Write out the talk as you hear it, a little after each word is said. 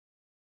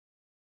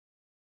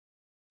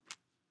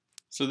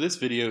So this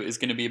video is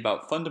going to be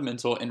about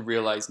fundamental and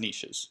realized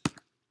niches.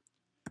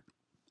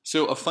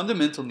 So a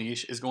fundamental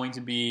niche is going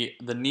to be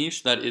the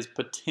niche that is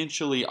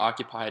potentially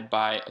occupied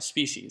by a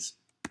species,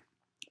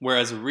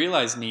 whereas a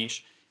realized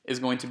niche is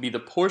going to be the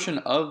portion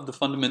of the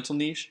fundamental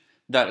niche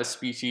that a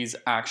species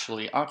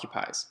actually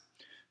occupies.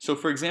 So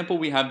for example,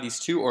 we have these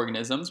two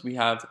organisms. We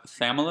have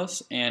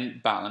Thamellus and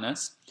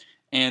Balanus.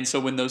 And so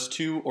when those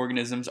two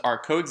organisms are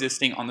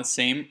coexisting on the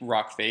same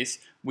rock face,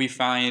 we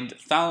find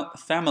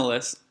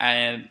Thamellus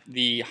at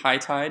the high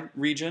tide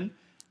region,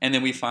 and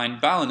then we find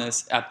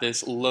Balanus at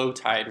this low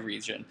tide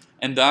region.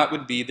 And that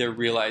would be their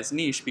realized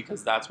niche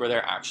because that's where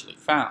they're actually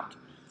found.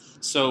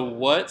 So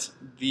what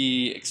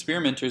the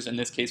experimenters in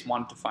this case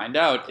wanted to find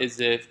out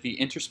is if the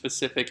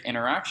interspecific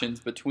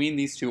interactions between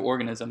these two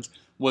organisms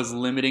was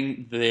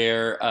limiting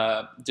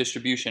their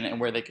distribution and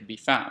where they could be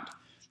found.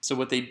 So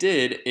what they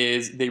did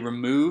is they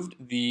removed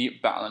the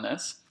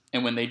Balanus,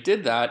 and when they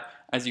did that,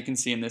 as you can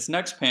see in this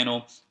next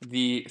panel,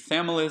 the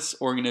Thamellus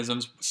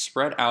organisms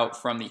spread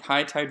out from the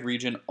high tide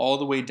region all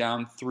the way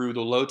down through the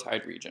low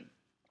tide region.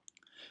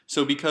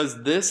 So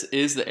because this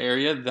is the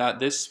area that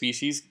this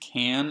species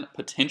can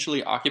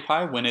potentially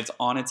occupy when it's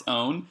on its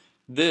own,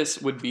 this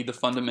would be the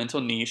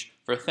fundamental niche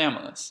for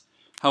Thamellus.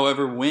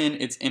 However, when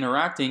it's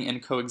interacting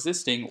and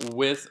coexisting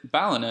with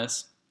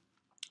Balanus,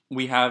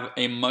 we have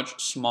a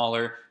much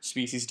smaller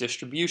species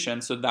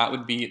distribution, so that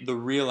would be the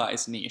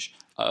realized niche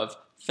of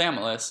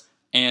Thamellus,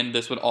 and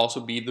this would also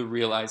be the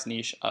realized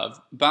niche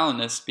of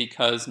Balanus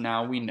because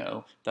now we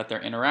know that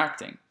they're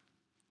interacting.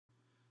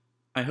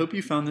 I hope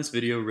you found this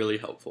video really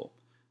helpful.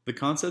 The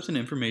concepts and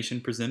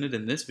information presented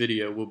in this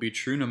video will be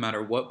true no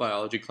matter what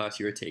biology class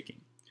you are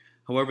taking.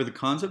 However, the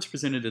concepts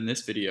presented in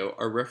this video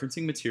are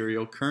referencing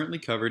material currently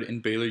covered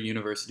in Baylor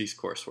University's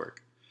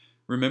coursework.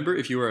 Remember,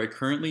 if you are a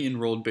currently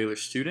enrolled Baylor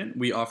student,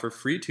 we offer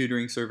free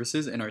tutoring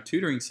services in our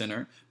tutoring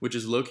center, which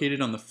is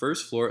located on the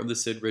first floor of the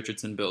Sid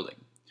Richardson building.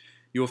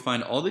 You will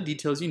find all the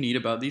details you need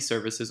about these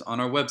services on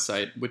our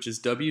website, which is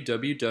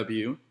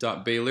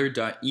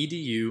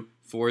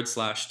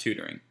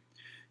www.baylor.edu/tutoring.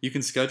 You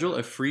can schedule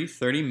a free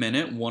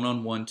 30-minute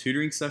one-on-one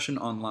tutoring session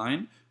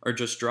online or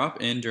just drop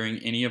in during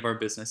any of our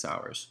business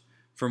hours.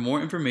 For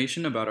more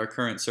information about our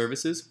current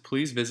services,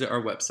 please visit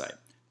our website.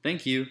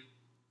 Thank you.